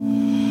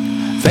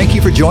Thank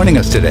you for joining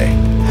us today.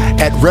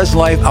 At Res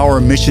Life,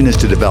 our mission is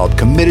to develop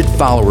committed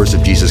followers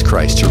of Jesus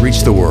Christ to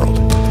reach the world.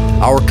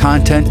 Our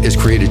content is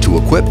created to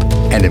equip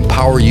and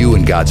empower you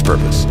in God's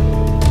purpose.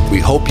 We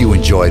hope you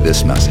enjoy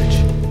this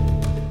message.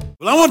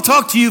 Well, I want to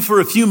talk to you for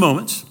a few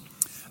moments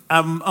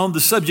on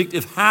the subject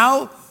of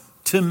how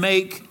to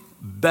make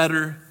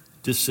better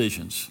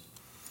decisions.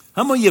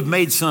 How many of you have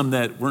made some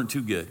that weren't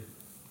too good?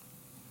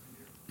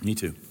 Me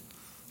too.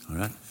 All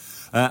right.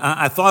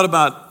 I thought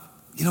about,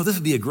 this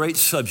would be a great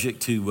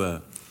subject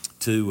to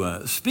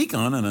speak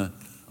on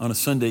a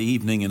Sunday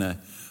evening, and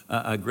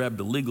I grabbed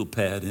a legal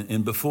pad,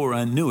 and before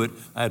I knew it,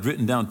 I had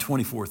written down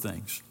 24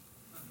 things.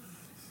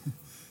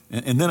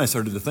 And then I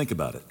started to think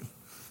about it.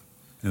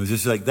 And it was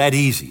just like that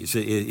easy.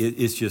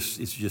 It's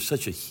just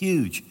such a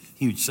huge,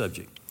 huge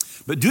subject.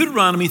 But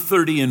Deuteronomy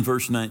 30 and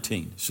verse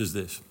 19 says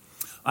this: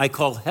 I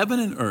call heaven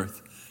and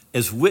earth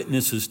as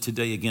witnesses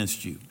today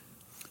against you,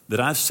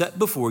 that I've set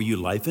before you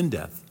life and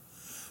death,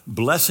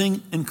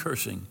 blessing and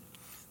cursing.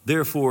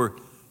 Therefore,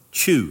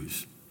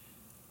 choose.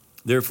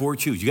 Therefore,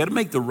 choose. You got to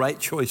make the right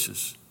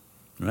choices,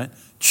 right?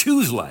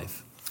 Choose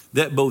life,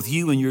 that both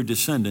you and your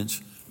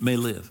descendants may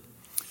live.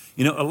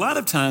 A lot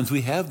of times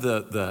we have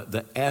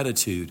the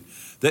attitude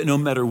that no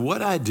matter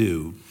what I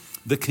do,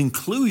 the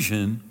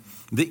conclusion,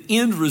 the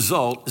end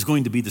result is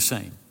going to be the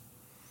same.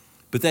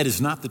 But that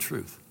is not the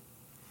truth.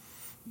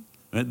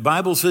 The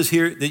Bible says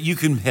here that you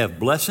can have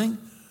blessing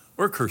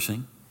or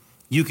cursing.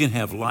 You can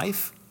have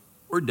life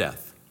or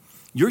death.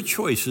 Your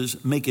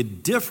choices make a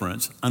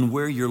difference on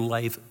where your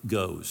life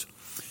goes.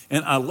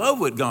 And I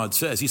love what God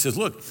says. He says,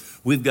 look,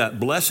 we've got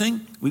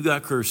blessing, we've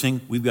got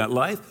cursing, we've got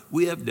life,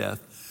 we have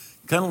death.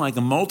 Kind of like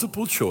a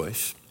multiple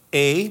choice: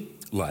 A,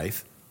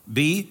 life;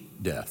 B,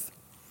 death.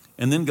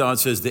 And then God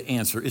says the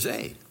answer is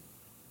A.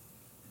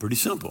 Pretty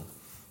simple.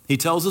 He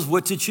tells us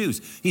what to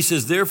choose. He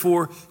says,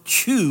 therefore,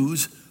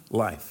 choose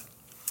life.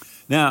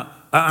 Now,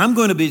 I'm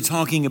going to be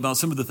talking about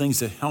some of the things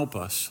that help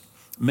us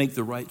make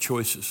the right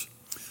choices.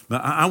 Now,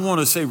 I want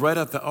to say right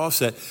at the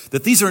offset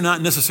that these are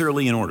not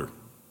necessarily in order.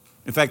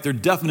 In fact, they're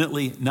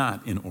definitely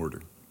not in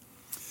order.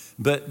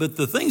 But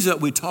the things that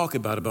we talk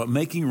about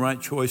making right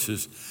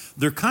choices,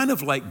 they're kind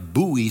of like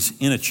buoys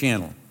in a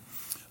channel.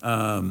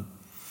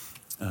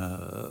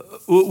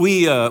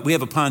 We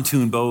have a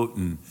pontoon boat,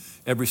 and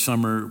every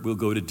summer we'll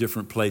go to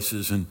different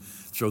places and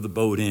throw the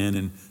boat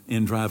in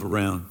and drive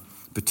around.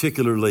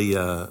 Particularly,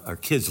 our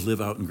kids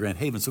live out in Grand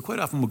Haven, so quite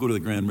often we'll go to the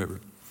Grand River,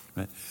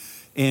 right?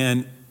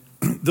 And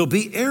there'll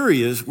be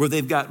areas where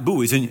they've got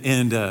buoys,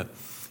 and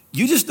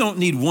you just don't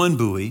need one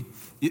buoy.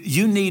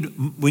 You need,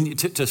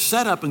 to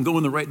set up and go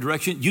in the right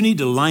direction, you need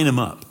to line them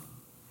up,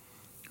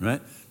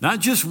 right? Not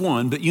just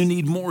one, but you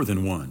need more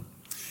than one.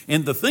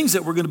 And the things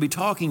that we're going to be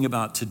talking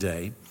about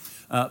today,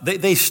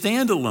 they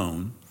stand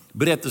alone,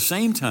 but at the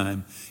same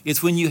time,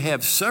 it's when you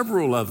have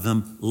several of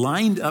them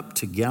lined up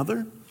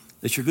together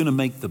that you're going to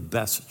make the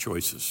best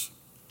choices,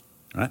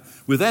 right?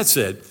 With that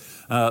said,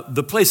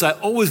 the place I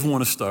always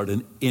want to start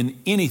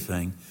in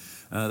anything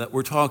that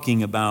we're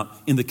talking about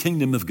in the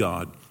kingdom of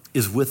God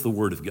is with the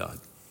Word of God,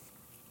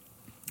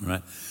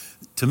 right?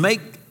 To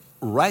make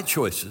right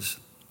choices,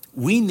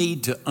 we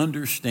need to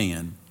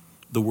understand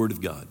the Word of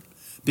God,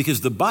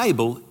 because the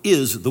Bible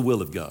is the will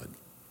of God.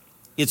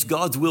 It's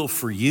God's will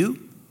for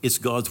you. It's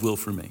God's will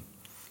for me.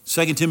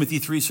 2 Timothy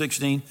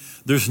 3:16,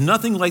 there's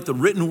nothing like the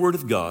written Word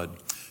of God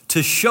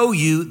to show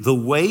you the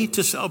way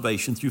to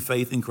salvation through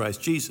faith in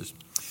Christ Jesus.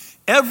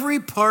 Every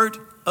part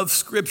of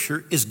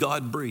Scripture is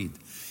God-breathed,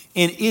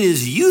 and it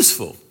is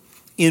useful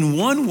in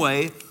one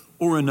way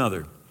or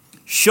another,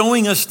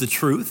 showing us the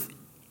truth.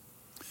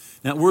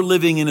 Now, we're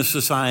living in a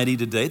society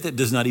today that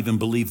does not even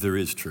believe there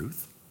is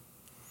truth,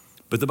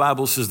 but the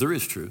Bible says there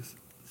is truth.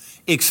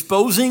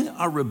 Exposing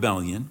our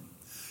rebellion,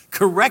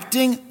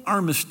 correcting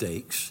our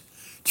mistakes,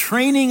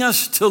 training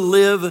us to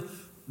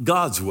live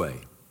God's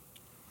way.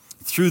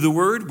 Through the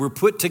Word, we're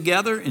put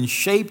together and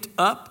shaped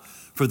up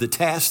for the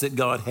task that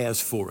God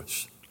has for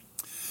us.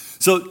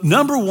 So,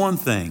 number one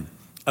thing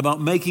about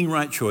making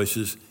right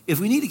choices is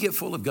we need to get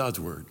full of God's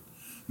Word,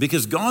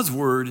 because God's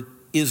Word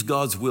is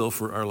God's will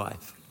for our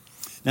life.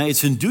 Now,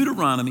 it's in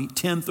Deuteronomy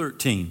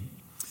 10:13.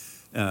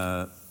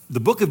 The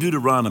book of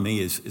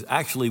Deuteronomy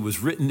was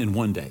written in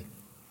one day.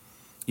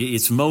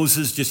 It's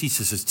Moses, he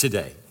says it's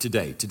today.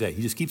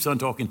 He just keeps on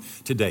talking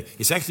today.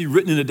 It's actually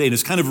written in a day, and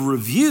it's kind of a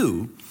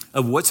review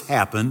of what's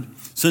happened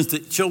since the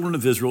children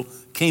of Israel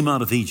came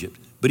out of Egypt.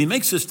 But he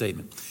makes this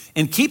statement: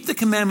 and keep the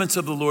commandments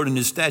of the Lord and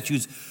his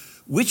statutes,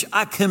 which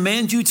I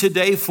command you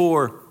today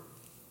for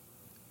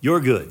your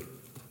good.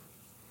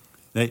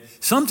 Now,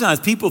 sometimes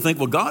people think,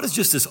 well, God is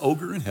just this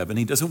ogre in heaven.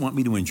 He doesn't want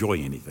me to enjoy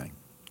anything.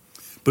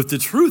 But the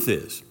truth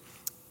is,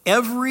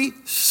 every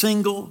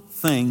single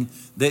thing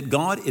that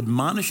God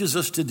admonishes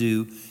us to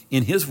do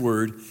in his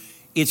word,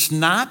 it's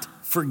not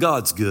for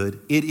God's good.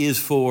 It is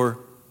for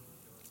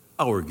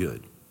our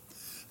good.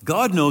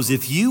 God knows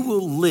if you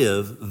will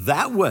live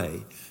that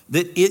way,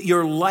 that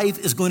your life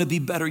is going to be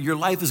better. Your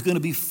life is going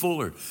to be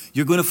fuller.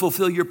 You're going to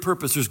fulfill your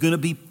purpose. There's going to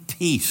be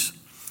peace,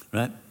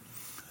 right?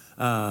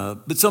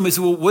 But somebody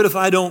said, well, what if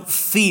I don't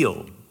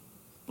feel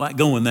like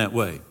going that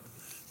way?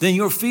 Then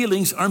your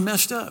feelings are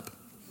messed up.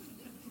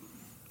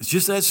 It's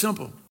just that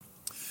simple.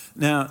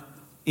 Now,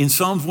 in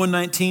Psalms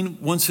 119,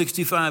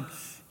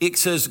 165, it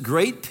says,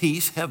 great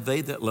peace have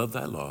they that love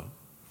thy law,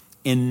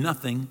 and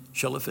nothing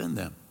shall offend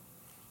them.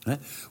 Right?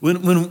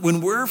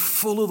 When we're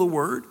full of the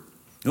word,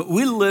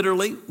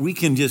 we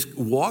can just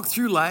walk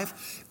through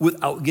life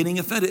without getting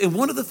offended. And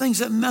one of the things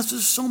that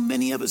messes so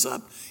many of us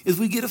up is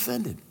we get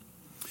offended.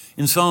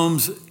 In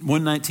Psalms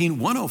 119,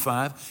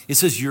 105, it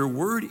says, your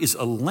word is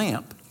a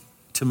lamp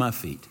to my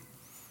feet,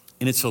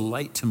 and it's a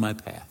light to my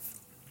path.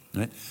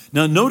 Right?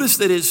 Now, notice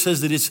that it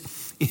says that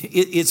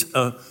it's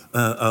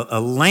a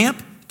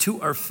lamp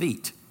to our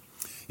feet.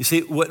 You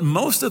see, what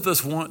most of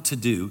us want to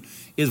do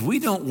is we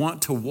don't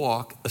want to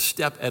walk a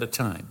step at a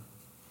time.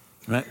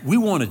 Right? We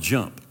want to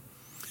jump.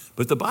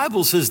 But the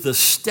Bible says the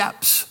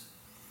steps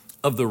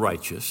of the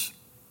righteous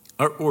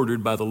are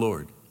ordered by the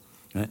Lord.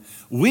 Right?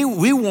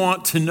 We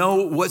want to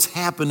know what's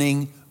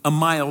happening a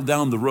mile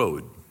down the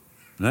road.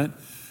 Right?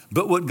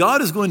 But what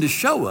God is going to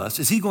show us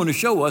is he's going to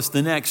show us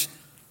the next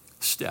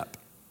step.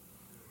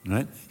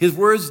 Right? His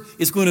words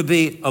is going to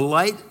be a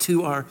light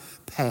to our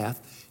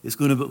path. It's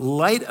going to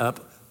light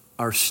up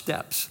our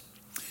steps.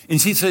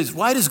 And he says,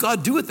 why does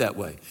God do it that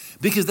way?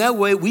 Because that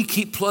way we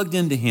keep plugged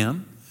into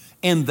him,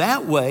 and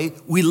that way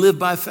we live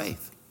by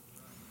faith.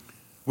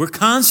 We're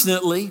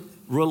constantly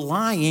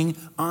relying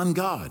on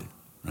God,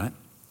 right?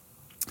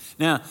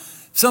 Now,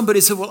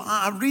 somebody said, well,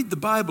 I read the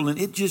Bible and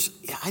I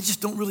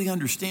just don't really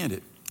understand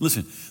it.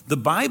 Listen, the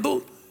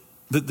Bible,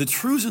 the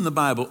truths in the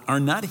Bible are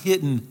not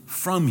hidden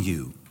from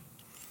you.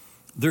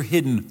 They're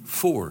hidden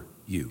for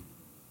you.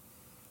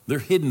 They're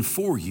hidden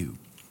for you,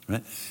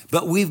 right?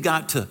 But we've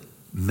got to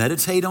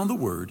meditate on the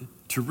word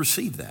to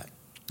receive that,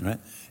 right?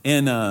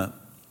 And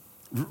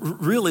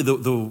really,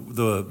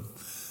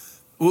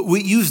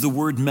 we use the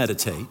word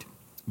meditate,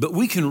 but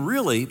we can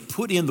really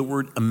put in the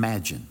word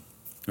imagine,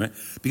 right?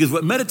 Because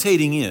what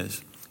meditating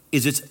is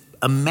it's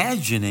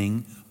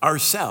imagining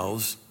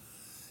ourselves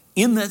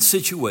in that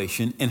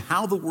situation and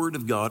how the word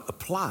of God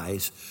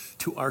applies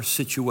to our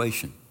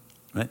situation,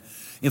 right?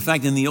 In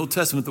fact, in the Old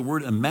Testament, the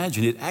word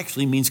imagine, it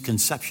actually means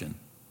conception,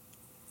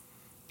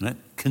 right?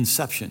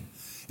 Conception.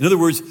 In other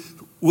words,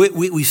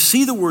 we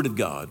see the word of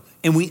God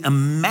and we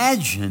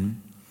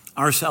imagine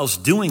ourselves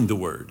doing the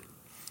word.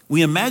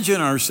 We imagine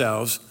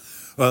ourselves,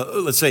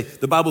 let's say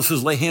the Bible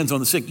says lay hands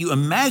on the sick. You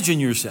imagine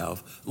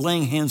yourself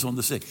laying hands on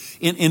the sick.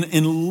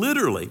 And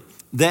literally,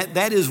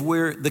 that is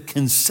where the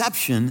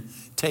conception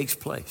takes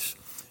place.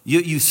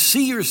 You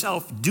see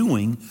yourself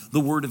doing the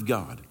word of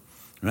God.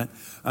 Right?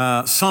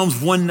 Psalms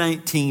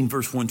 119,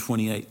 verse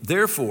 128.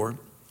 Therefore,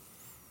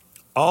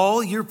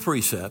 all your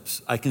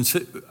precepts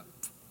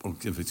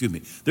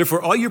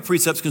Therefore, all your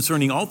precepts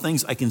concerning all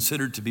things I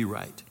consider to be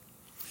right.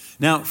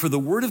 Now, for the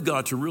word of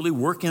God to really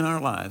work in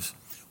our lives,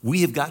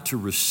 we have got to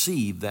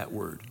receive that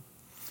word.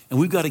 And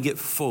we've got to get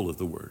full of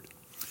the word.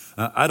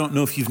 I don't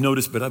know if you've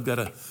noticed, but I've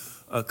got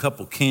a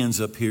couple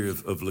cans up here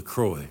of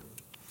LaCroix.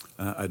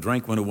 I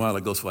drank one a while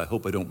ago, so I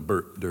hope I don't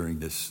burp during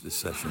this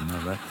session,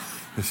 all right?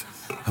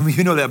 I mean,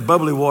 you know that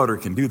bubbly water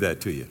can do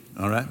that to you,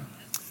 all right?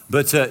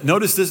 But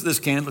notice this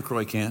can,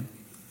 LaCroix can,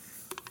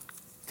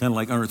 kind of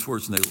like Arnold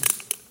Schwarzenegger.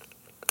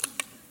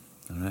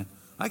 All right?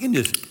 I can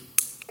just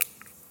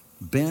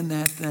bend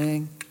that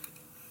thing.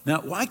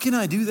 Now, why can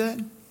I do that?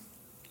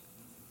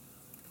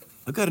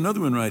 I've got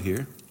another one right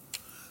here.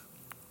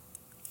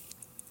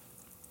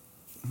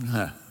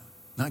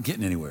 Not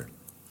getting anywhere.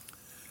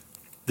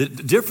 The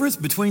difference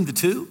between the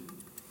two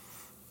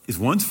is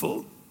one's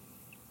full,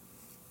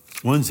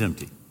 one's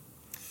empty.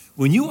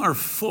 When you are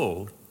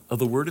full of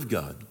the Word of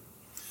God,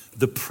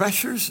 the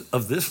pressures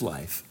of this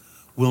life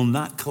will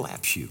not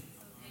collapse you.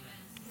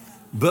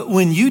 But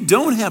when you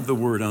don't have the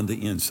Word on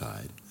the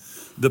inside,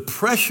 the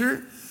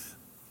pressure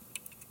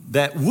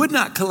that would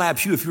not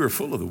collapse you if you were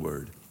full of the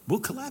Word will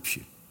collapse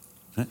you.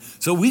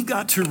 So we've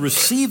got to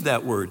receive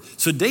that word.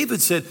 So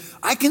David said,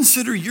 I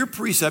consider your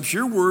precepts,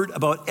 your word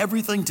about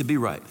everything to be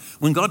right.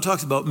 When God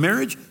talks about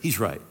marriage, he's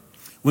right.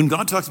 When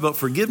God talks about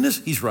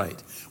forgiveness, he's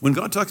right. When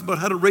God talks about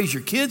how to raise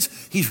your kids,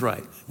 he's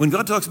right. When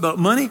God talks about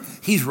money,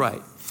 he's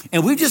right.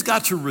 And we've just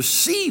got to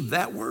receive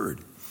that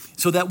word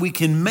so that we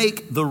can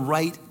make the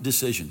right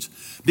decisions.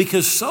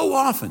 Because so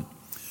often,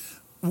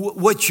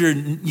 what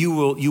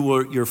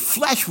your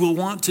flesh will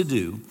want to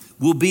do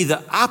will be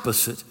the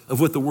opposite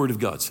of what the Word of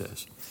God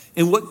says.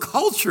 And what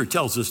culture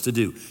tells us to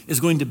do is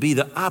going to be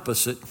the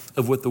opposite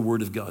of what the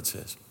Word of God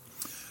says.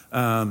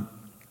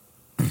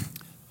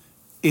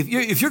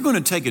 If you're going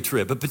to take a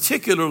trip, but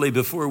particularly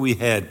before we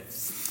had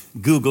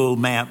Google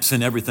Maps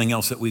and everything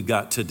else that we've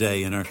got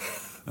today, and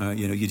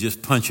you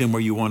just punch in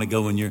where you want to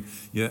go on your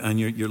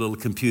little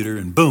computer,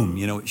 and boom,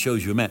 it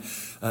shows you a map,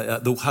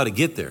 how to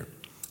get there.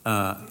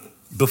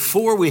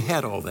 Before we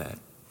had all that,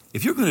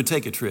 if you're going to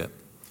take a trip,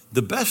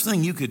 the best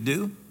thing you could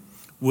do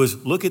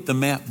was look at the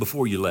map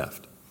before you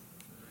left.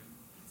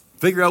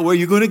 Figure out where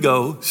you're going to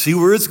go, see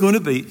where it's going to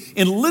be.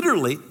 And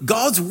literally,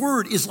 God's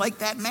word is like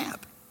that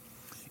map.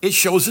 It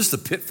shows us the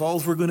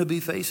pitfalls we're going to be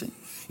facing.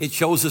 It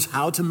shows us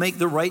how to make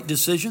the right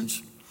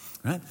decisions,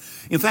 right?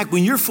 In fact,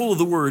 when you're full of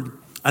the word,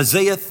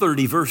 Isaiah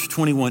 30, verse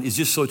 21 is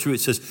just so true.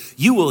 It says,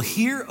 you will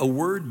hear a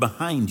word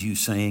behind you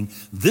saying,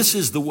 this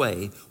is the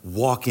way,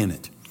 walk in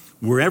it.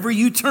 Wherever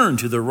you turn,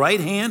 to the right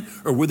hand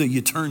or whether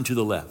you turn to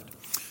the left.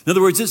 In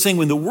other words, it's saying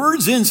when the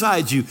word's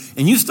inside you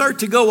and you start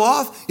to go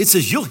off, it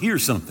says you'll hear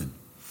something.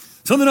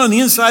 Something on the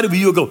inside of you,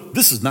 you'll go,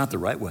 this is not the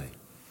right way.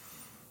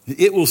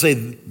 It will say,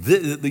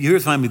 you're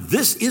find me,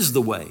 this is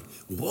the way.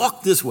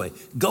 Walk this way.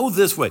 Go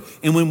this way.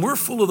 And when we're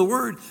full of the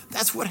word,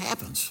 that's what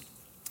happens.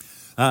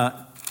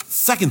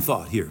 Second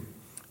thought here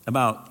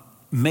about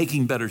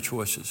making better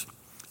choices.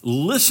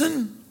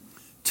 Listen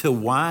to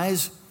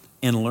wise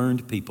and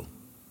learned people.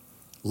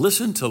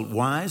 Listen to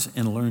wise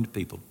and learned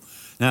people.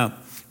 Now,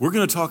 we're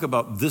going to talk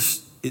about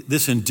this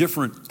in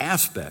different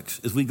aspects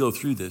as we go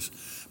through this.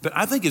 But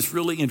I think it's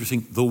really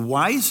interesting. The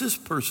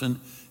wisest person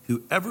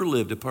who ever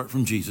lived apart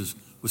from Jesus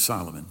was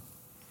Solomon.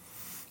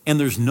 And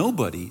there's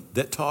nobody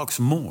that talks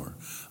more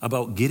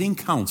about getting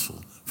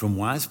counsel from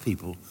wise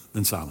people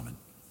than Solomon.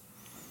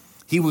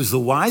 He was the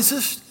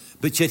wisest,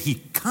 but yet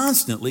he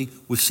constantly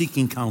was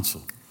seeking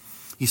counsel.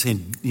 He's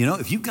saying,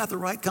 if you've got the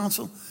right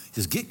counsel,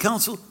 just get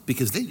counsel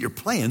because then your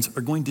plans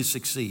are going to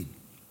succeed.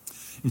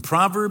 In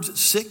Proverbs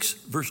 6,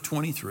 verse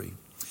 23,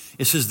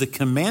 it says, the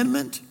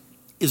commandment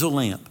is a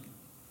lamp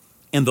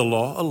and the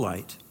law a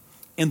light,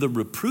 and the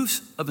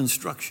reproofs of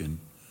instruction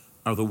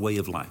are the way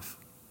of life.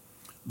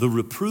 The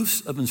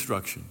reproofs of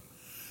instruction.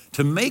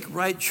 To make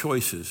right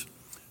choices,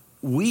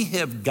 we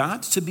have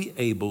got to be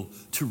able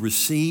to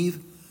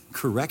receive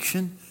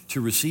correction,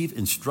 to receive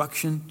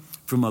instruction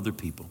from other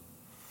people.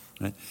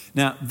 Right?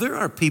 Now, there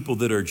are people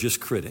that are just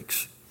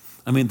critics.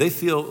 I mean, they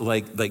feel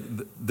like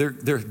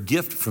their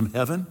gift from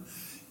heaven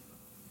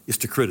is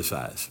to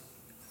criticize.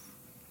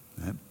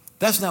 Right?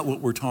 That's not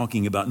what we're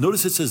talking about.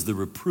 Notice it says the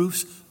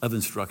reproofs of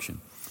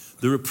instruction.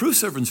 The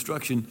reproofs of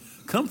instruction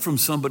come from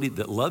somebody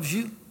that loves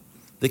you.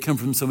 They come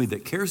from somebody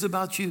that cares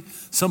about you,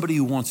 somebody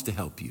who wants to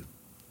help you.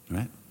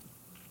 Right?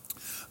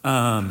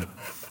 I've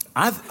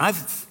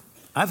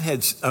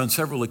had on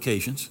several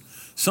occasions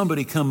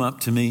somebody come up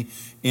to me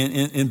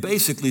and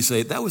basically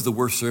say, that was the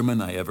worst sermon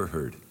I ever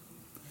heard.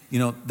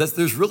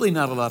 There's really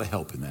not a lot of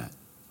help in that.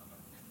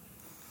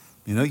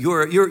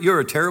 You're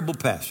a terrible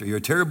pastor. You're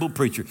a terrible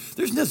preacher.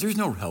 There's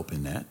no help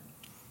in that.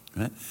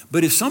 Right?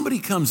 But if somebody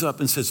comes up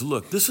and says,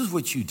 look, this is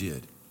what you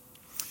did.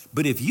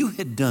 But if you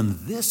had done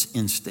this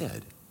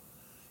instead,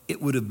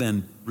 it would have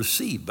been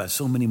received by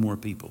so many more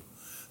people.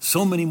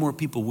 So many more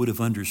people would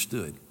have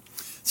understood.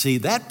 See,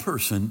 that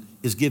person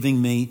is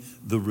giving me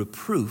the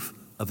reproof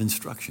of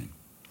instruction.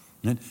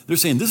 Right? They're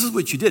saying, this is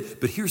what you did,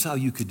 but here's how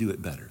you could do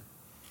it better.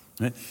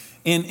 Right?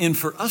 And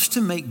for us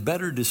to make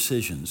better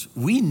decisions,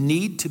 we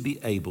need to be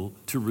able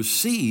to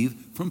receive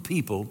from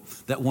people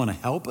that want to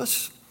help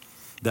us,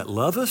 that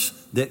love us,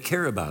 that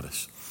care about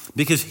us.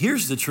 Because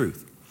here's the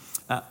truth.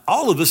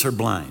 All of us are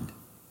blind.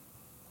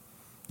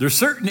 There's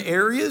certain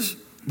areas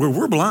where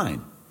we're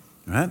blind.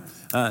 Right?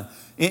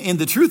 And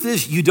the truth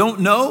is, you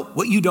don't know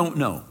what you don't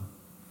know.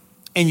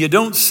 And you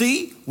don't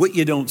see what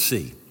you don't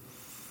see.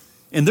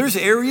 And there's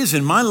areas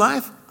in my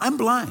life, I'm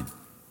blind.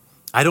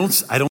 I don't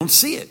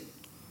see it.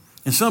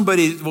 And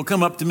somebody will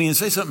come up to me and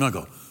say something, and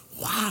I'll go,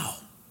 wow,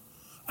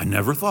 I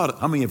never thought of,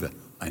 how many of it?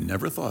 I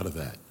never thought of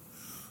that.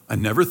 I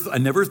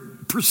never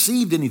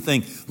perceived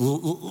anything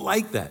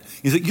like that.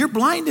 He's like, you're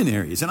blind in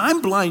areas, and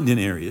I'm blind in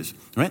areas,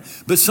 right?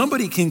 But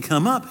somebody can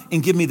come up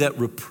and give me that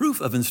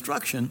reproof of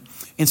instruction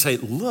and say,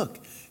 look,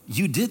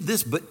 you did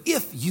this, but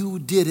if you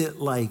did it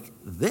like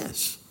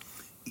this,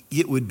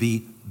 it would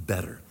be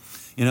better.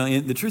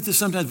 And the truth is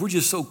sometimes we're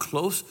just so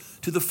close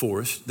to the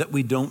forest that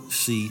we don't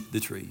see the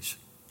trees.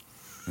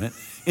 Right?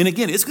 And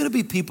again, it's going to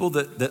be people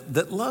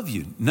that love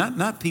you,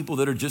 not people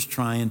that are just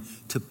trying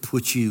to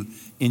put you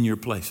in your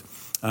place.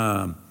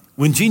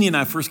 When Jeannie and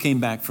I first came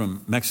back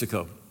from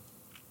Mexico,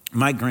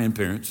 my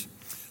grandparents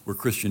were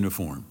Christian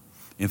Reformed.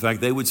 In fact,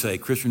 they would say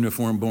Christian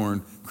Reformed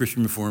born,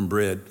 Christian Reformed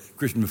bred,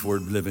 Christian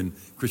Reformed living,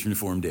 Christian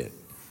Reformed dead.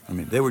 I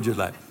mean, they were just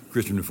like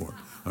Christian Reformed,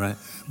 all right?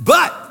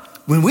 But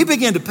when we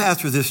began to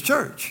pastor this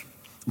church,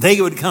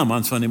 they would come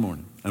on Sunday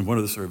morning on one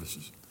of the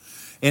services.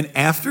 And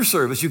after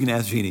service, you can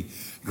ask Jeannie,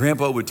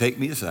 Grandpa would take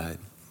me aside,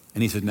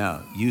 and he said,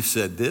 now, you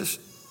said this,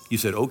 you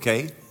said,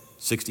 okay,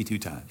 62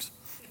 times.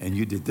 And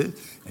you did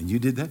this, and you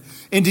did that.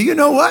 And do you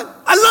know what?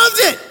 I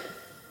loved it.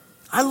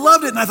 I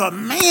loved it, and I thought,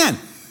 man,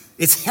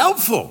 it's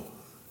helpful.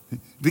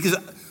 Because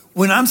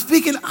when I'm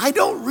speaking, I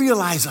don't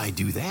realize I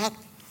do that.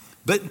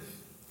 But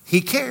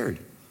he cared.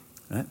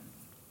 Right?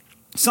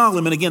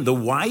 Solomon, again, the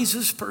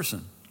wisest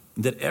person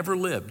that ever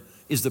lived,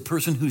 is the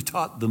person who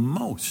taught the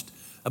most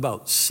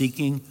about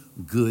seeking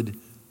good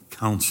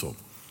counsel.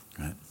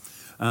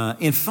 Right?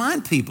 And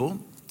find people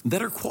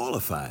that are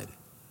qualified.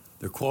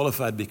 They're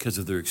qualified because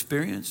of their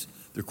experience.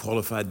 They're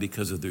qualified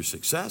because of their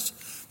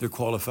success. They're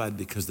qualified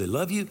because they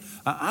love you.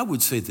 I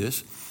would say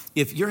this.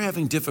 If you're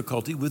having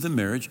difficulty with a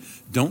marriage,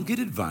 don't get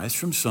advice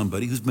from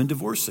somebody who's been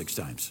divorced 6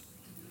 times.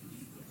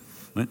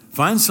 Right?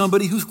 Find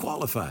somebody who's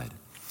qualified.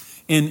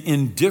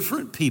 And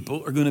different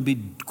people are going to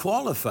be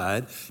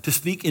qualified to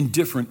speak in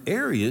different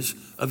areas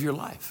of your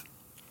life.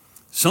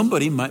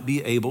 Somebody might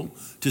be able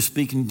to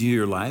speak into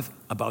your life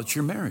about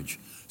your marriage.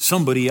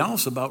 Somebody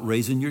else about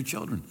raising your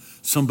children.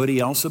 Somebody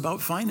else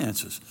about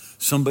finances.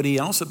 Somebody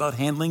else about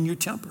handling your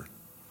temper.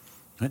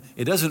 Right?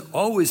 It doesn't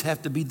always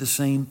have to be the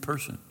same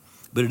person,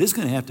 but it is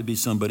going to have to be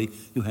somebody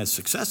who has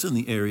success in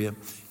the area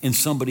and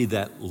somebody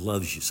that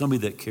loves you,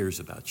 somebody that cares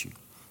about you.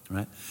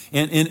 Right?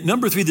 And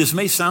number 3, this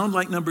may sound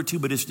like number 2,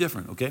 but it's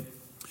different, okay?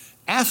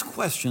 Ask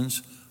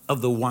questions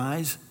of the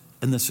wise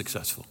and the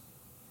successful.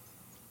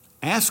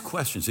 Ask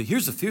questions. So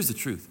here's the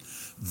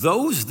truth.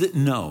 Those that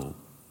know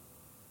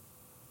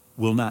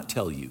will not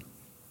tell you.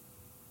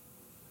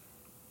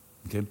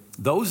 Okay?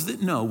 Those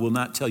that know will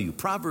not tell you.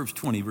 Proverbs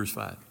 20, verse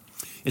 5.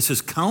 It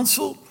says,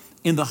 counsel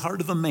in the heart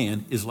of a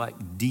man is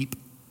like deep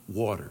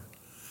water,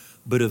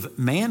 but a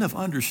man of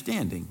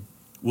understanding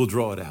will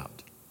draw it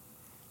out.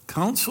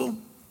 Counsel,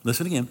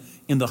 listen again,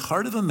 in the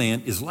heart of a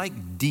man is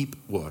like deep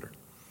water,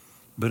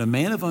 but a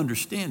man of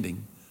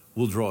understanding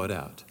will draw it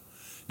out.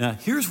 Now,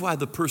 here's why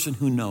the person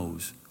who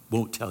knows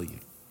won't tell you.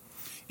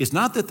 It's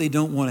not that they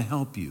don't want to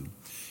help you.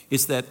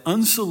 It's that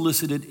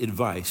unsolicited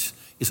advice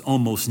is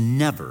almost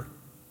never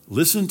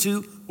listened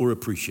to or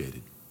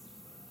appreciated.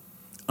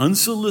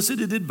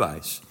 Unsolicited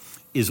advice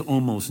is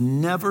almost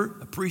never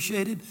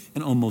appreciated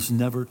and almost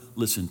never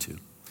listened to.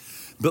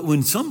 But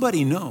when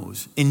somebody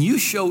knows and you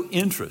show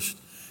interest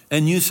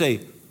and you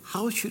say,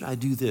 how should I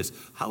do this?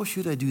 How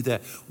should I do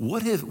that?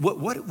 What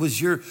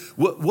was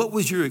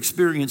your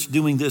experience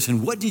doing this?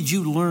 And what did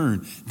you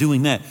learn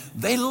doing that?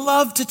 They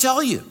love to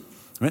tell you,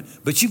 right?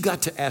 But you've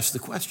got to ask the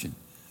question.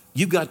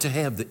 You've got to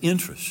have the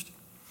interest.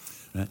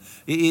 Right?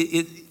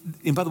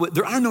 And by the way,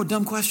 there are no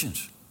dumb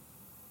questions.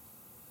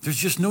 There's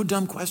just no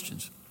dumb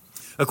questions.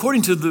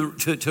 According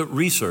to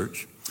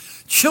research,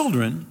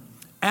 children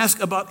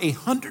ask about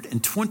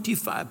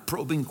 125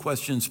 probing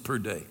questions per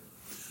day.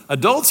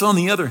 Adults, on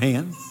the other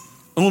hand,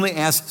 only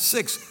ask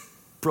 6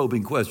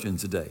 probing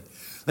questions a day.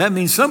 That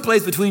means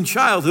someplace between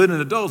childhood and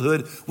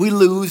adulthood, we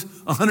lose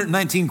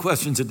 119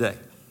 questions a day.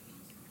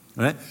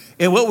 Right?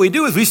 And what we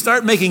do is we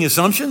start making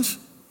assumptions.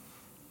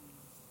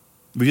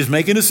 We just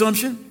make an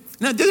assumption.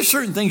 Now, there's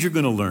certain things you're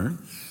going to learn,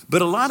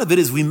 but a lot of it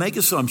is we make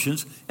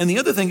assumptions. And the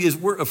other thing is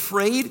we're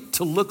afraid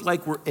to look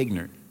like we're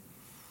ignorant.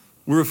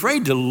 We're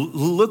afraid to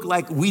look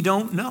like we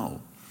don't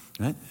know.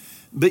 Right?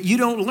 But you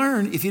don't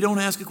learn if you don't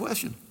ask a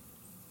question.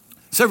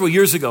 Several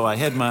years ago, I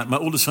had my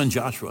oldest son,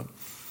 Joshua,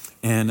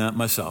 and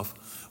myself.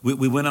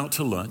 We went out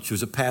to lunch. There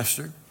was a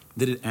pastor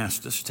that had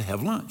asked us to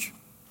have lunch.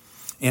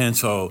 And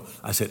so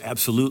I said,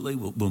 absolutely,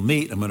 we'll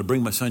meet. I'm going to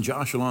bring my son,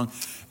 Josh, along.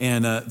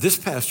 And this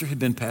pastor had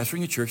been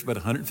pastoring a church, about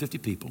 150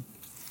 people.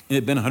 And it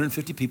had been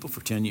 150 people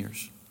for 10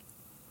 years.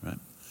 Right?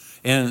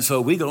 And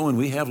so we go and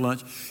we have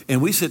lunch.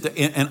 And we sit there.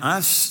 And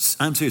I'm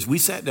serious. We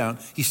sat down.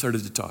 He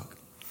started to talk.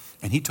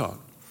 And he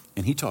talked.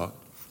 And he talked.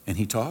 And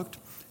he talked.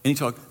 And he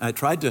talked. I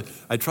tried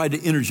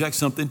to interject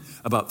something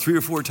about 3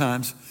 or 4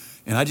 times,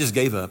 and I just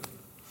gave up.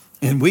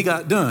 And we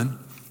got done,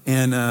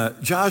 and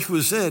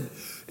Joshua said,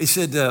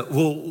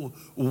 well,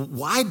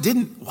 why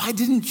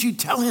didn't you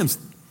tell him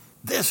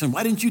this, and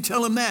why didn't you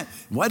tell him that?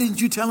 Why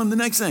didn't you tell him the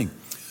next thing?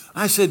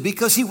 I said,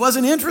 because he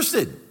wasn't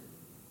interested.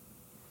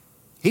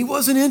 He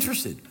wasn't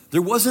interested.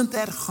 There wasn't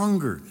that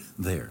hunger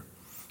there,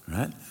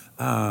 right?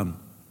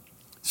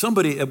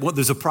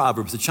 There's a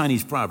proverb, it's a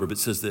Chinese proverb. It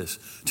says this: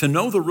 to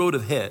know the road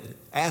ahead,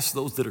 ask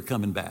those that are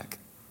coming back.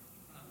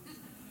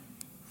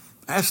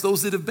 Ask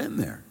those that have been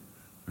there,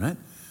 right?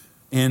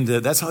 And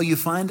that's how you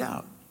find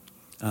out.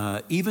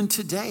 Even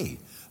today,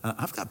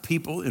 I've got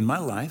people in my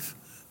life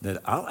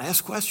that I'll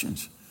ask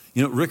questions.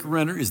 You know, Rick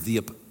Renner is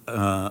the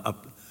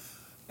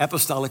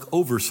apostolic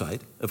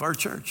oversight of our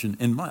church. And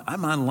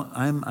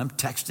I'm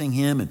texting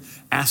him and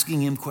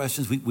asking him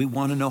questions. We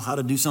want to know how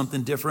to do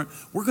something different.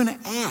 We're going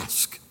to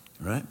ask.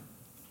 Right?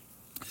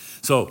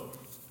 So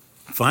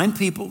find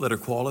people that are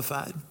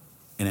qualified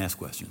and ask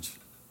questions.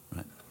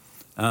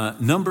 Right?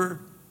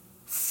 Number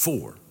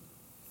 4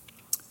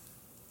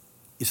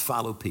 is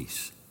follow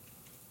peace.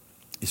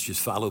 It's just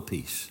follow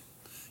peace.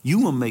 You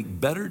will make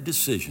better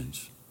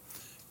decisions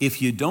if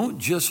you don't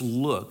just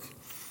look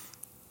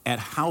at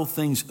how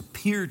things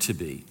appear to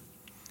be,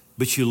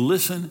 but you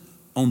listen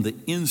on the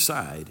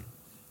inside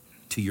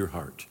to your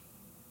heart.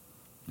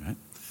 Right?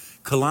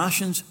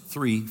 Colossians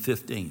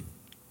 3:15.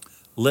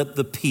 Let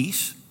the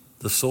peace,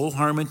 the soul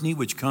harmony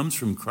which comes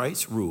from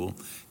Christ's rule,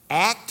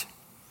 act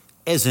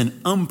as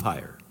an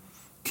umpire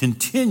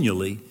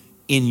continually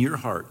in your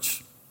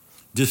hearts,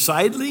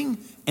 deciding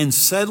and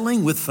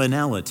settling with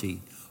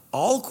finality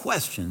all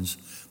questions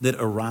that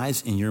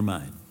arise in your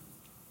mind.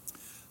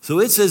 So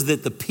it says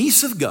that the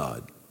peace of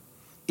God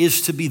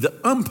is to be the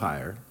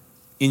umpire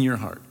in your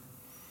heart.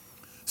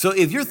 So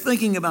if you're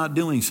thinking about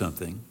doing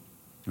something,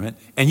 right,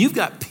 and you've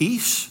got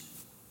peace,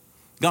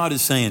 God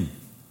is saying,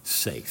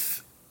 safe.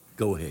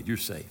 Go ahead, you're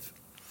safe.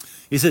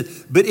 He said,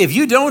 but if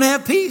you don't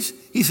have peace,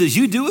 he says,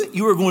 you do it,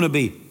 you are going to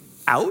be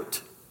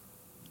out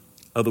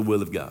of the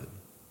will of God.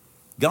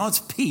 God's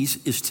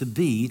peace is to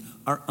be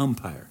our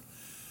umpire.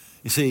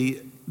 You see,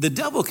 the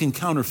devil can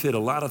counterfeit a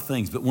lot of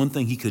things, but one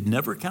thing he could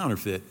never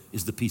counterfeit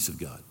is the peace of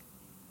God.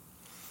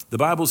 The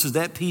Bible says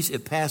that peace,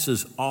 it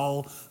passes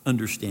all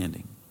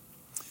understanding.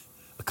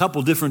 A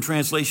couple different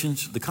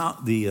translations,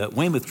 the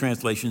Weymouth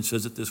translation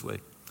says it this way: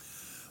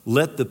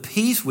 let the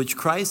peace which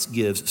Christ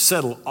gives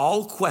settle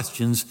all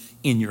questions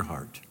in your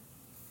heart.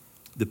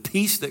 The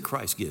peace that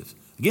Christ gives.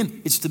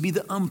 Again, it's to be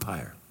the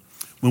umpire.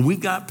 When we've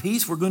got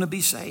peace, we're going to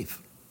be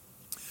safe.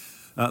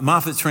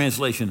 Moffat's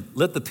translation,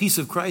 let the peace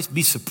of Christ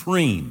be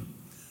supreme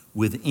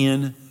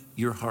within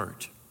your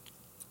heart.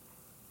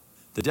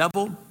 The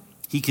devil,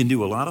 he can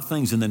do a lot of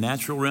things in the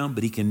natural realm,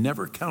 but he can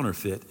never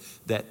counterfeit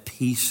that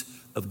peace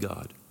of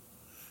God.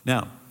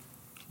 Now,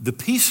 the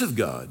peace of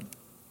God,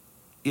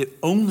 it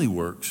only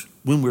works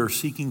when we're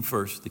seeking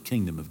first the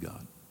kingdom of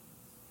God.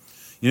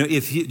 You know,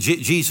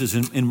 Jesus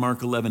in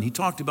Mark 11, he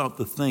talked about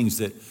the things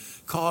that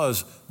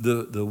cause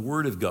the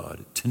word of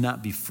God to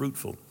not be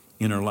fruitful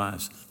in our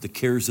lives. The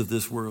cares of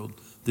this world,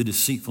 the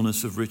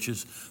deceitfulness of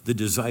riches, the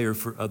desire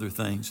for other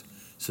things.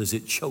 It says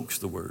it chokes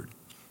the word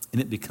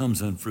and it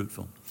becomes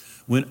unfruitful.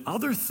 When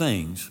other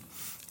things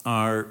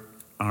are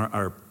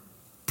our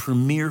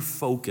premier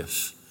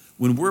focus,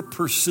 when we're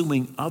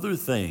pursuing other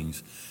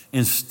things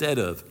instead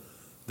of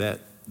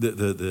that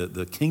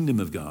the kingdom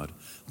of God,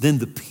 then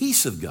the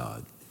peace of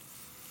God,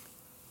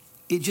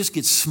 it just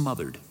gets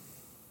smothered.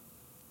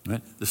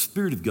 Right? The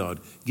Spirit of God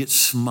gets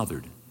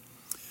smothered.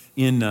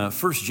 In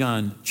 1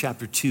 John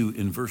chapter 2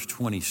 in verse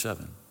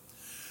 27,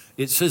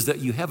 it says that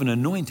you have an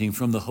anointing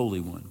from the Holy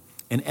One.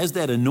 And as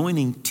that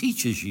anointing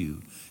teaches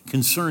you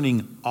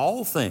concerning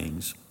all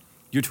things,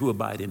 you're to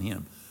abide in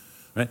him.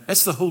 Right?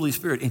 That's the Holy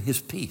Spirit and his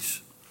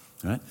peace.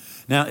 Right?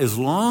 Now, as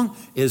long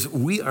as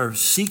we are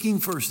seeking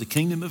first the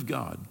kingdom of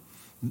God,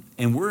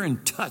 and we're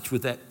in touch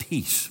with that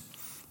peace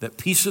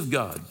of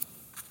God,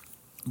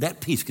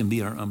 that peace can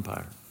be our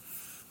umpire.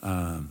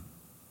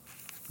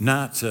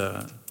 Not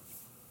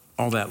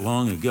all that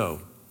long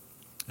ago,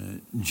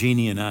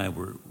 Jeannie and I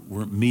were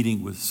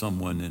meeting with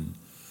someone, and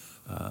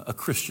a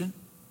Christian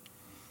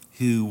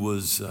who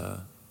was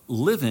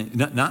living,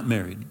 not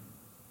married,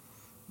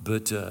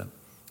 but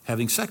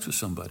having sex with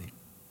somebody.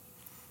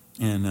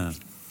 And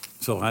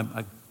so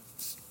I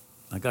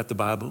got the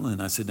Bible,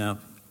 and I said, now,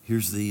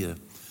 here's the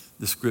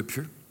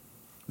scripture.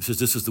 It says,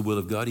 this is the will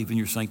of God, even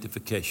your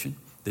sanctification,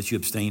 that you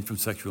abstain from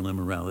sexual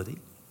immorality.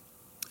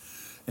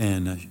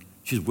 And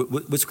she said,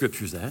 what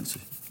scripture is that? So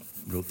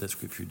I wrote that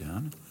scripture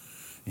down.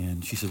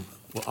 And she said,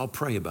 well, I'll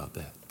pray about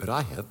that, but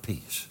I have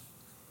peace.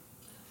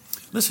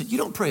 Listen, you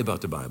don't pray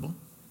about the Bible.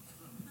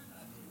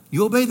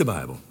 You obey the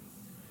Bible,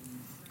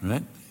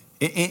 right?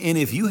 And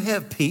if you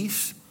have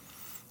peace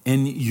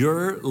and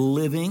you're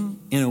living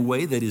in a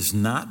way that is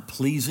not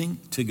pleasing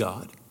to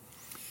God,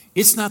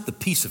 it's not the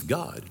peace of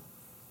God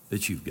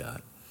that you've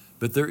got,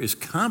 but there is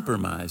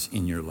compromise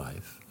in your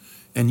life.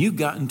 And you've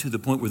gotten to the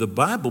point where the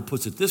Bible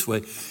puts it this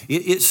way.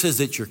 It says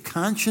that your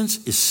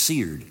conscience is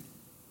seared.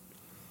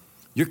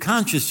 Your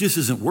conscience just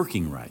isn't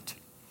working right.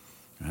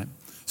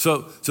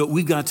 So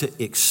we've got to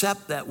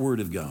accept that word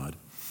of God.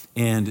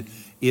 And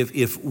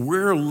if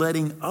we're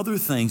letting other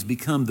things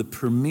become the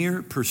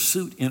premier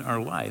pursuit in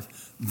our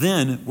life,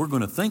 then we're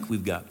going to think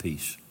we've got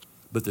peace.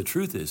 But the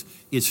truth is,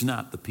 it's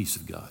not the peace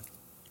of God.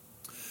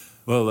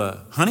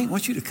 Well, honey, I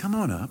want you to come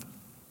on up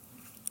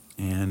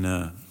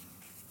and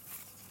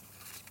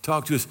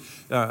talk to us.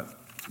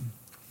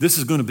 This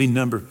is going to be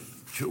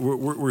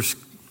we're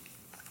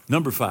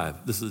number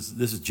 5. This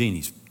is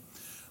Jeannie's.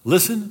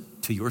 Listen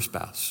to your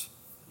spouse.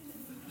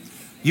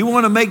 You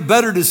want to make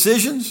better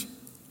decisions?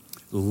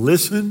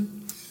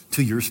 Listen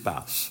to your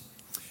spouse.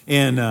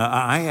 And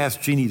I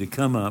asked Jeannie to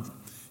come up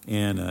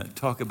and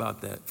talk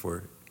about that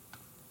for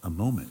a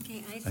moment.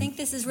 Okay, I think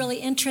this is really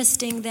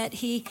interesting that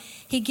he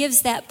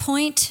gives that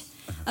point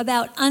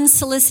about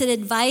unsolicited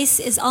advice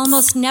is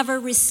almost never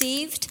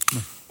received.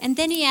 And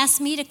then he asked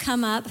me to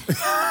come up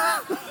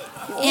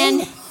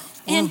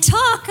and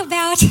talk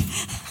about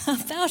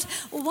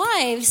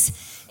wives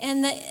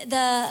and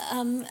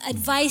the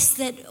advice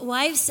that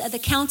wives, the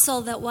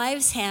counsel that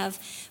wives have.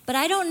 But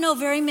I don't know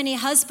very many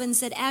husbands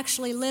that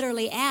actually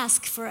literally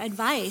ask for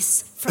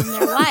advice from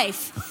their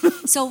wife.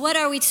 So what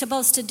are we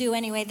supposed to do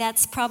anyway?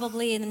 That's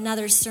probably in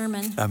another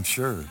sermon. I'm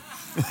sure.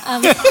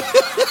 I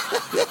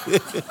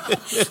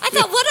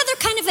thought, what other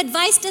kind of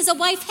advice does a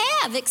wife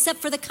have except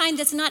for the kind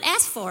that's not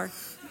asked for?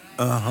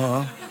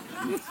 Uh-huh.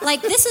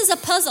 Like, this is a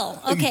puzzle.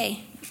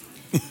 Okay.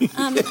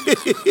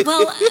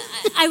 Well,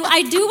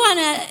 I do want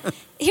to...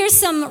 Here's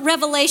some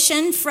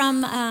revelation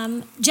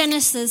from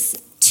Genesis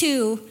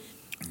 2,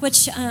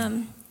 which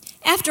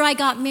after I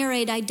got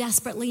married, I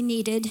desperately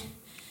needed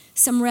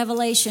some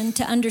revelation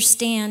to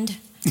understand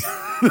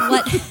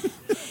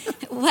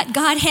what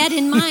God had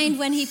in mind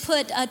when he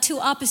put two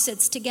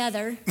opposites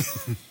together,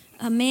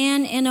 a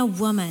man and a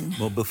woman.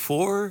 Well,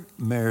 before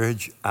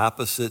marriage,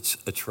 opposites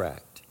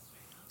attract.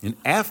 And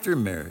after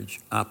marriage,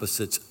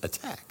 opposites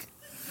attack.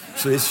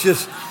 So it's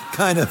just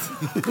kind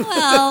of...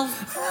 Well,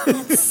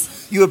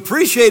 that's... You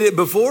appreciate it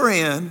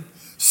beforehand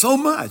so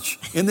much.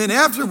 And then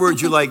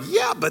afterwards, you're like,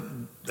 yeah, but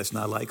that's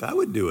not like I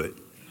would do it.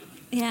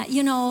 Yeah,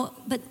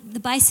 but the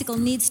bicycle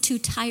needs 2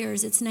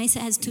 tires. It's nice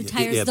it has 2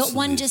 tires. Yeah, the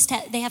one just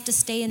they have to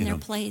stay in their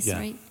place, yeah.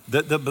 right?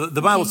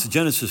 The Bible says,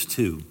 Genesis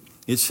 2,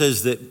 it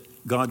says that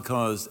God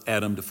caused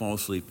Adam to fall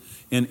asleep.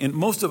 And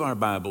most of our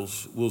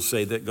Bibles will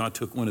say that God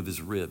took one of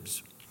his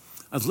ribs.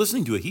 I was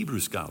listening to a Hebrew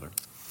scholar,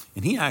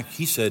 and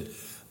he said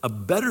a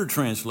better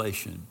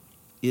translation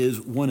is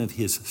one of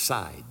his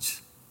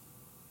sides.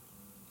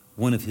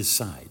 One of his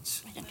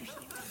sides.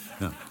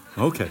 Yeah.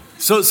 Okay.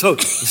 So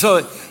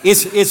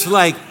it's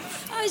like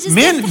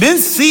men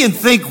see and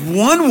think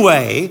one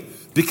way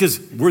because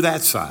we're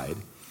that side,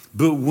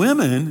 but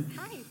women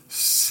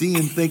see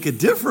and think a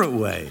different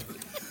way.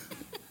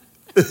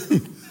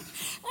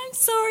 I'm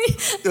sorry.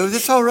 Oh,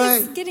 that's all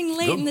right. It's getting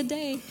late in the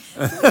day.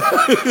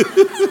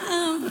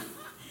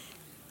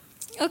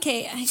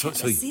 Okay, I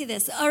gotta see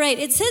this. All right,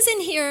 it says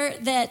in here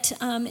that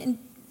in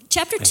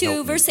chapter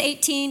 2, verse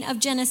 18 of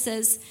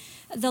Genesis,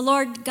 the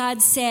Lord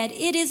God said,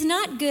 "It is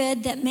not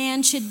good that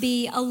man should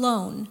be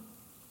alone."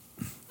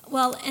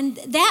 Well, and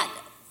that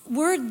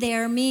word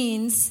there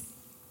means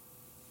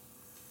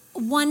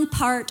one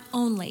part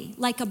only,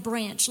 like a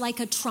branch, like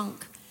a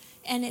trunk.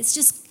 And it's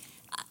just,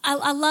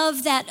 I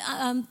love that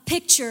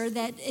picture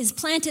that is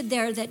planted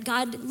there, that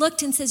God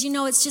looked and says,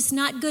 it's just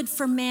not good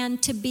for man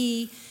to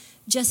be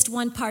just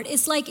one part.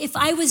 It's like if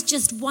I was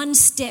just one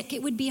stick,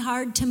 it would be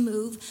hard to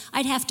move.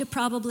 I'd have to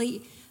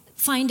probably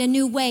find a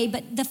new way.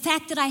 But the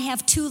fact that I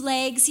have 2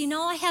 legs,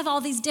 I have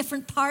all these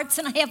different parts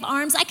and I have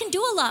arms, I can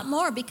do a lot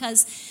more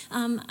because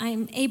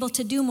I'm able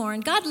to do more.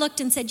 And God looked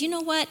and said, you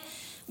know what?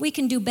 We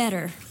can do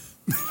better.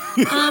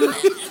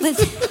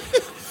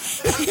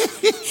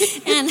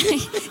 And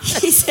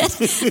he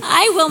said,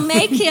 I will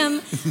make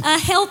him a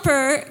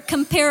helper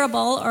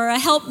comparable or a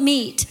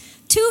helpmeet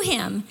to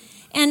him.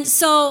 And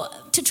so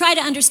to try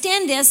to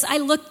understand this, I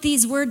looked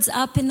these words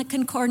up in the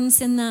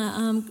concordance in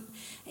the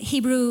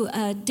Hebrew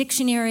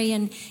dictionary,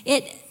 and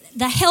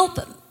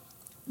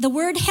the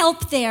word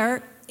help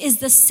there is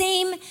the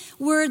same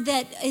word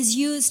that is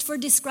used for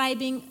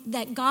describing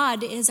that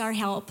God is our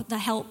help, the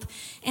help.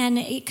 And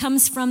it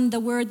comes from the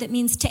word that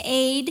means to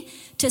aid,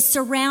 to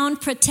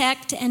surround,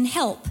 protect, and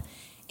help.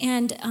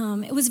 And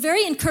it was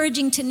very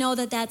encouraging to know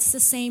that that's the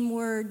same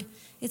word.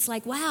 It's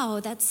like, wow,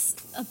 that's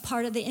a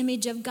part of the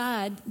image of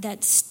God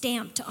that's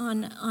stamped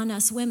on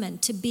us women,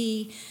 to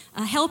be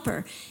a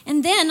helper.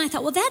 And then I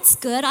thought, well, that's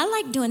good. I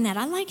like doing that.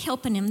 I like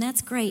helping him.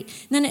 That's great.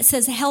 And then it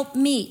says help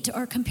meet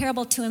or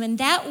comparable to him. And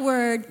that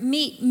word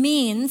meet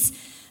means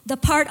the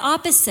part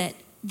opposite,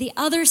 the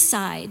other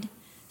side,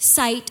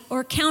 site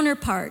or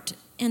counterpart.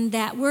 And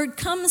that word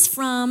comes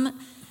from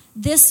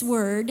this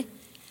word,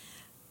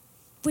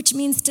 which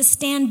means to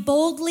stand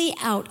boldly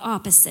out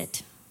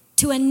opposite,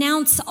 to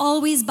announce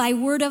always by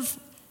word of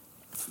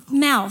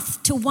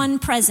mouth to one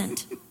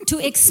present, to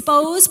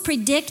expose,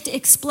 predict,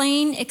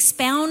 explain,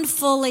 expound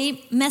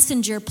fully,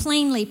 messenger,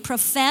 plainly,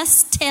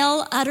 profess,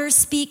 tell, utter,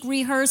 speak,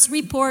 rehearse,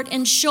 report,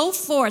 and show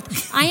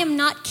forth. I am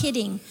not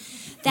kidding.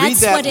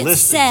 That's what it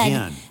said.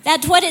 Again.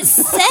 That's what it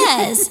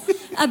says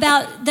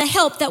about the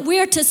help, that we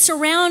are to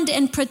surround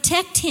and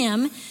protect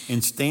him.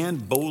 And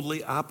stand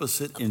boldly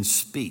opposite and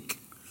speak.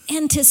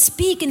 And to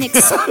speak and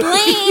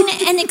explain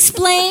and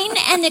explain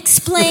and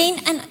explain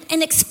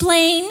and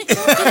explain.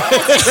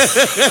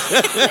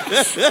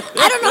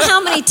 I don't know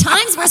how many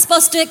times we're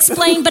supposed to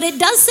explain, but it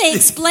does say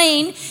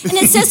explain, and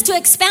it says to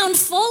expound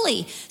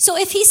fully. So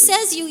if he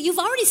says you've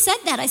already said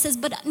that, I says,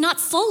 but not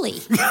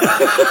fully.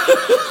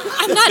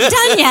 I'm not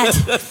done yet.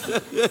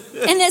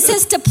 And it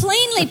says to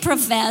plainly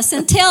profess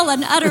and tell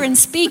and utter and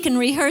speak and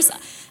rehearse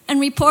and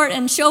report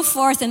and show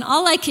forth. And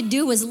all I could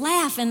do was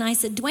laugh. And I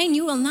said, Dwayne,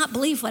 you will not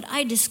believe what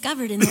I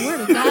discovered in the Word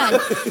of God.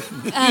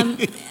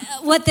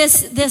 What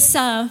this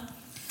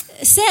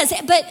says.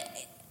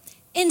 But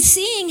in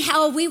seeing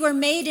how we were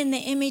made in the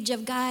image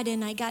of God,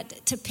 and I got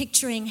to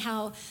picturing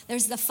how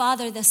there's the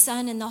Father, the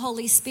Son, and the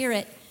Holy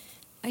Spirit.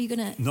 Are you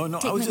going to No,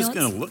 I was just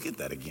going to look at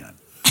that again.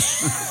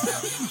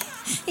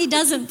 He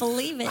doesn't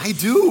believe it. I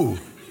do.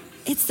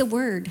 It's the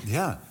Word.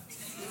 Yeah.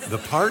 The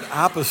part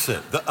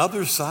opposite, the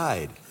other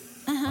side.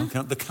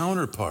 Uh-huh. The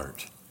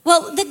counterpart.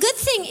 Well, the good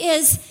thing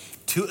is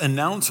to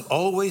announce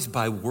always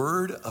by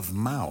word of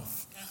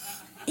mouth.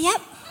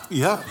 Yep.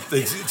 Yeah,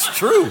 it's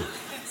true.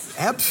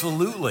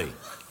 Absolutely.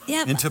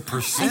 Yep. And to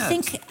present.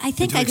 I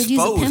think I could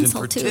use a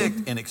pencil and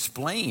too. And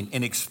explain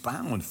and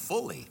expound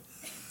fully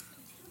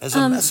as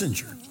a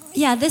messenger.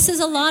 Yeah, this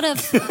is a lot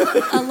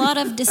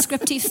of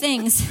descriptive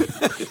things.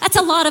 That's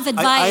a lot of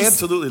advice. I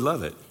absolutely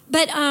love it.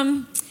 But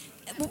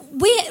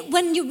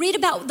when you read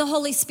about the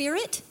Holy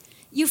Spirit,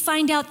 you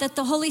find out that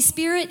the Holy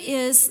Spirit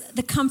is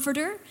the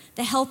comforter,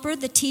 the helper,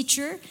 the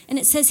teacher, and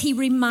it says he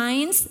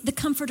reminds, the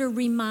comforter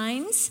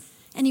reminds,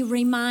 and he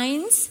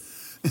reminds.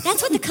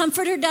 That's what the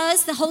comforter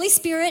does. The Holy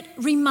Spirit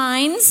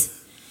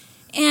reminds.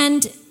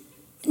 And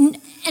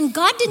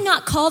God did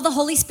not call the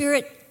Holy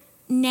Spirit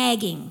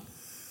nagging.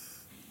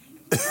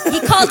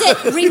 He called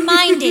it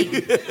reminding.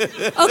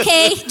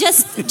 Okay,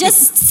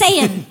 just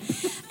saying.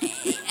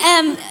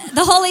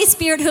 The Holy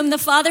Spirit, whom the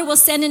Father will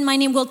send in my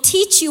name, will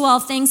teach you all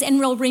things and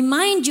will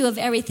remind you of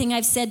everything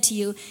I've said to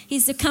you.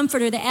 He's the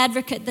comforter, the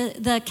advocate,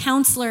 the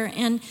counselor.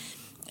 And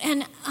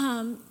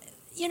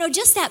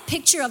just that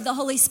picture of the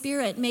Holy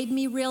Spirit made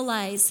me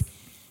realize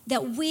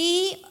that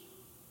we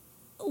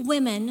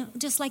women,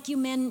 just like you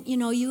men,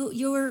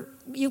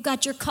 you've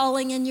got your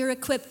calling and you're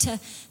equipped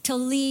to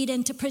lead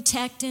and to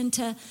protect and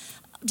to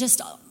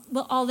just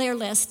all their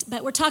list.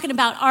 But we're talking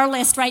about our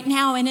list right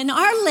now. And in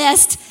our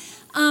list,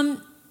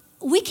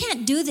 we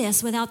can't do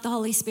this without the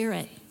Holy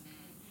Spirit.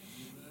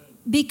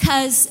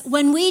 Because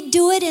when we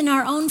do it in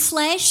our own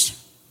flesh,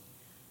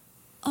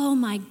 oh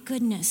my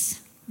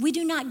goodness, we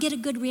do not get a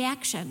good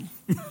reaction.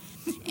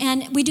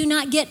 And we do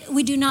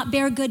not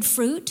bear good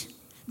fruit.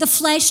 The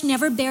flesh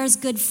never bears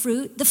good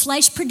fruit. The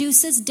flesh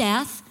produces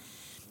death,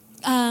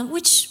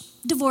 which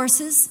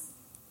divorces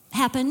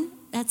happen.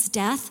 That's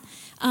death.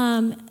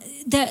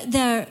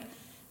 The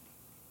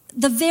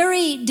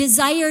very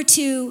desire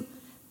to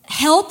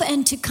help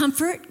and to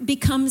comfort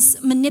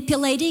becomes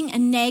manipulating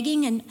and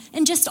nagging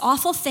and just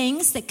awful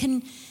things that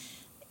can,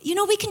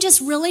 we can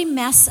just really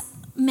mess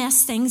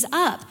things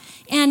up.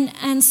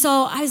 And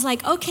so I was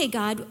like, okay,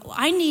 God,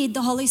 I need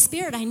the Holy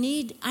Spirit. I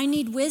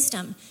need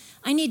wisdom.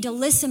 I need to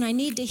listen. I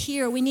need to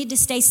hear. We need to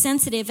stay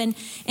sensitive. And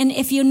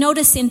if you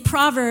notice in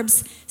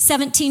Proverbs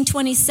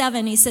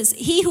 17:27, he says,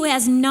 he who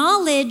has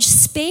knowledge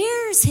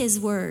spares his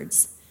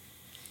words.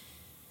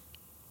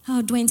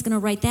 Oh, Dwayne's going to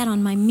write that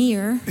on my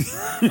mirror.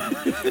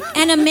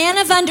 And a man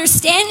of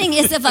understanding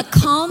is of a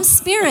calm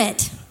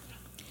spirit.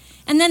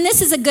 And then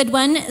this is a good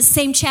one.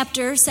 Same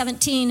chapter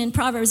 17 in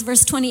Proverbs,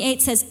 verse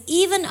 28 says,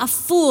 even a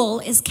fool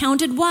is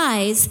counted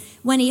wise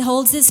when he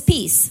holds his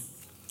peace.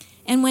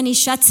 And when he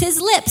shuts his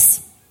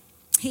lips,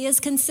 he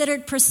is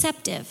considered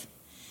perceptive.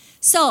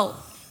 So,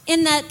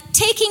 in the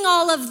taking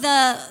all of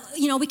the,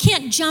 we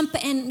can't jump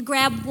and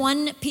grab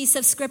one piece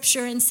of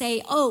scripture and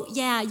say, oh,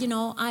 yeah,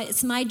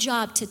 it's my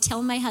job to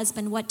tell my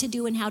husband what to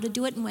do and how to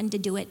do it and when to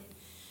do it.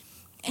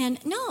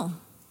 And no.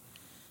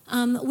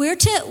 We're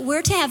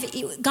to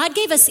have, God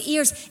gave us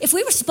ears. If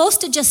we were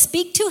supposed to just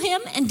speak to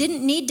him and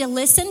didn't need to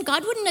listen,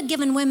 God wouldn't have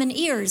given women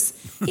ears.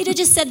 He'd have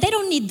just said, they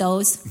don't need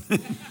those.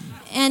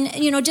 And,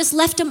 just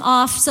left them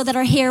off so that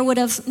our hair would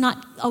have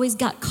not always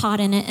got caught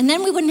in it. And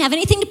then we wouldn't have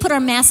anything to put our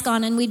mask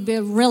on and we'd be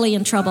really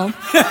in trouble.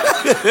 But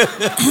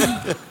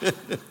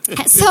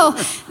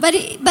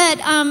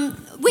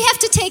we have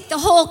to take the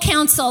whole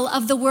counsel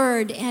of the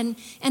word and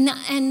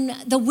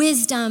the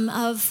wisdom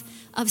of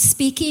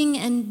speaking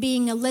and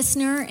being a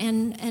listener.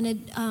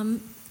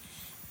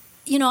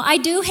 I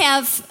do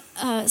have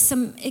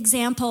some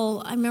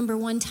example. I remember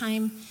one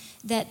time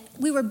that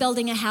we were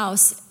building a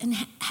house, and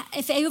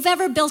if you've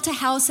ever built a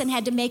house and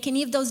had to make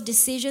any of those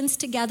decisions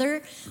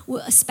together,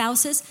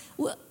 spouses,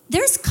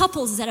 there's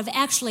couples that have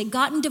actually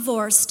gotten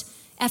divorced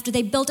after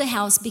they built a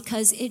house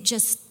because it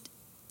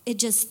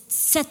just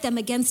set them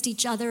against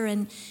each other,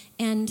 and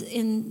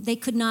they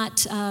could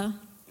not,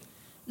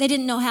 they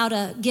didn't know how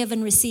to give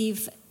and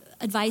receive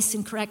advice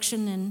and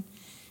correction,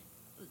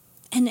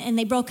 and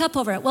they broke up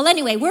over it. Well,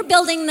 anyway, we're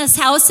building this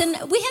house,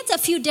 and we had a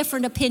few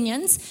different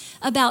opinions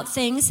about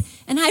things.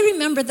 And I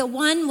remember the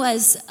one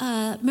was,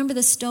 remember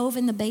the stove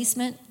in the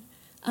basement?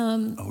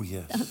 Oh,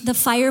 yes. The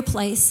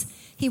fireplace.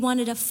 He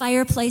wanted a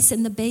fireplace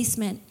in the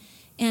basement.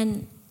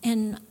 And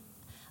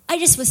I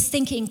just was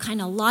thinking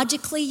kind of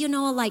logically,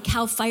 like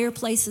how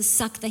fireplaces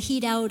suck the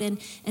heat out, and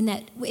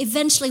that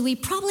eventually we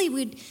probably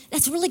would,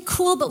 that's really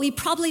cool, but we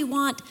probably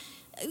want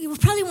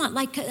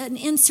like an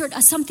insert,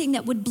 something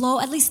that would blow,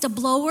 at least a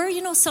blower,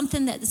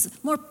 something that is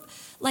more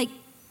like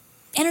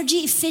energy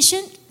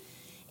efficient.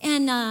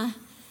 And,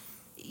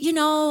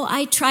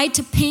 I tried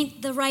to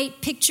paint the right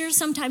picture.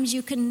 Sometimes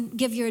you can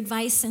give your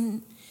advice,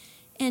 and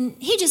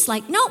he just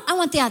like, no, I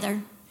want the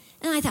other.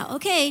 And I thought,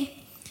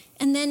 okay.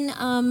 And then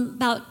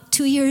about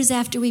 2 years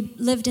after we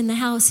lived in the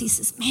house, he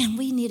says, man,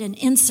 we need an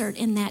insert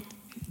in that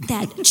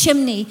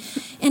chimney.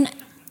 And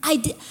I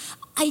did.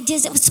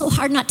 It was so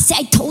hard not to say,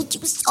 I told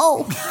you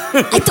so.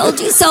 I told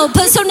you so.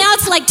 But so now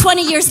it's like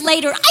 20 years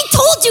later, I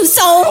told you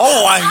so.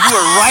 Oh, you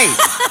were right.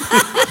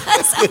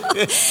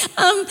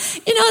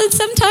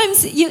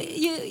 Sometimes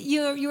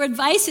your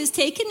advice is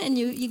taken and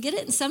you get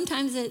it, and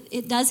sometimes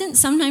it doesn't.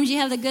 Sometimes you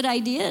have the good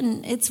idea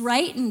and it's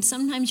right, and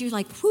sometimes you're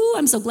like, whew,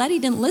 I'm so glad he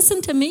didn't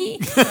listen to me,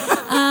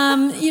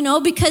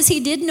 because he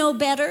did know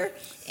better.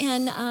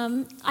 And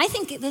I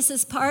think this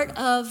is part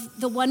of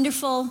the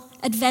wonderful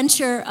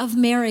adventure of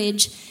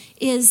marriage,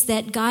 is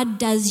that God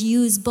does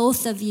use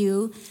both of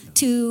you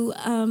to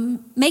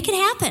make it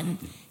happen.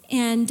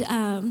 And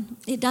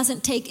it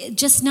doesn't take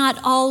just not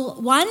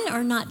all one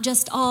or not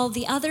just all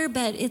the other,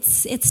 but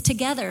it's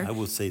together. I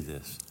will say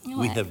this. What?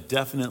 We have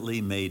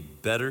definitely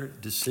made better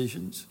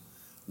decisions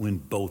when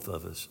both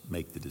of us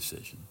make the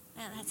decision.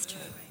 Yeah, that's true.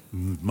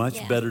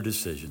 Much better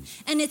decisions.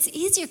 And it's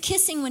easier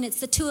kissing when it's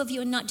the two of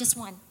you and not just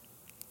one.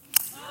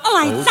 Oh,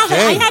 I love it.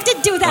 I had to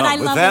do that. I love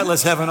it. With that,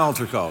 let's have an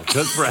altar call.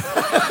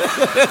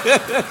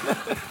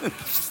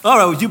 All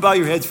right, would you bow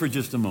your heads for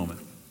just a moment?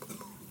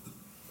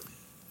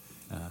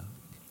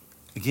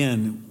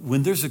 Again,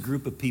 when there's a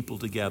group of people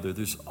together,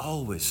 there's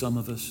always some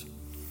of us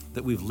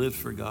that we've lived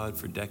for God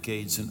for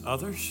decades, and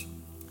others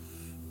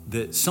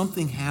that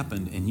something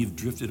happened and you've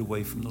drifted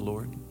away from the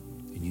Lord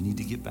and you need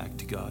to get back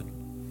to God.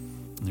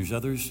 And there's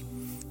others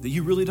that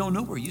you really don't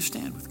know where you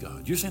stand with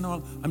God. You're saying,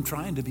 "Oh, I'm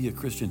trying to be a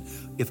Christian.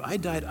 If I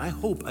died, I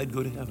hope I'd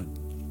go to heaven."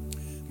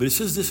 But it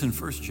says this in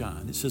 1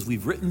 John. It says,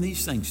 "We've written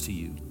these things to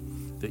you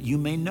that you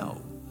may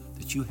know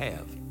that you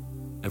have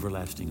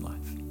everlasting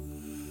life."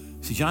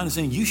 See, John is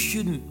saying you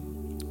shouldn't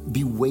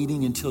be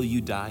waiting until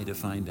you die to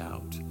find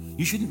out.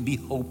 You shouldn't be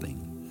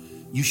hoping.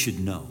 You should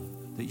know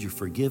that you're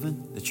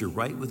forgiven, that you're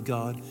right with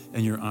God,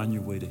 and you're on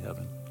your way to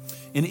heaven.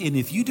 And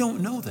if you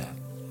don't know that,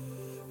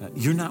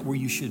 you're not where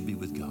you should be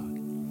with God.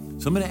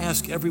 So I'm going to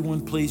ask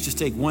everyone, please just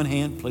take one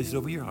hand, place it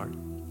over your heart,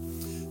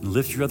 and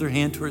lift your other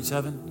hand towards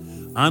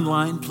heaven.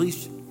 Online,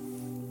 please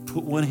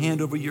put one hand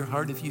over your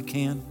heart if you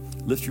can.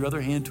 Lift your other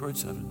hand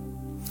towards heaven.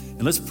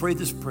 And let's pray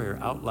this prayer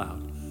out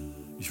loud.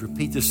 Just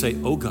repeat this. Say,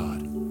 "Oh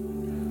God,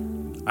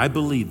 I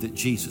believe that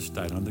Jesus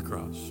died on the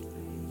cross.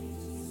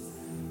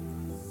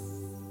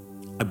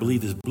 I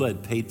believe his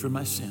blood paid for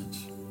my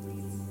sins.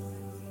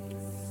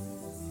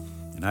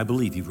 And I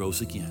believe he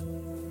rose again.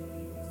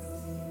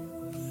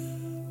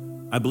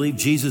 I believe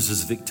Jesus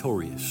is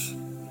victorious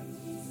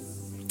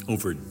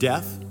over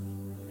death,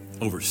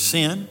 over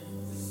sin,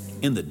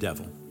 and the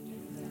devil.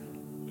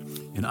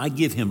 And I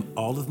give him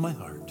all of my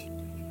heart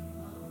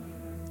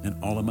and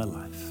all of my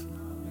life.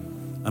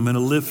 I'm going to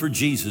live for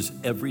Jesus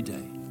every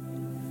day.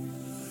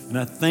 And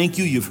I thank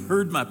you, you've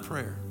heard my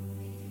prayer.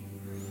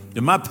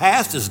 And my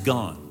past is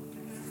gone.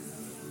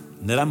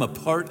 And that I'm a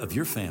part of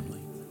your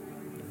family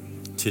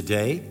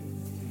today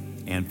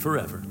and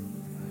forever.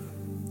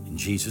 In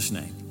Jesus'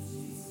 name,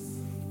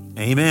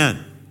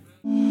 amen.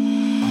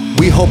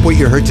 We hope what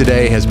you heard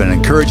today has been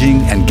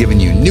encouraging and given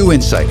you new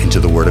insight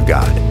into the Word of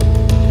God.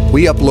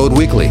 We upload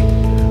weekly,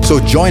 so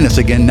join us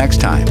again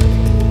next time.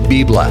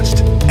 Be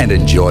blessed and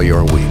enjoy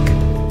your week.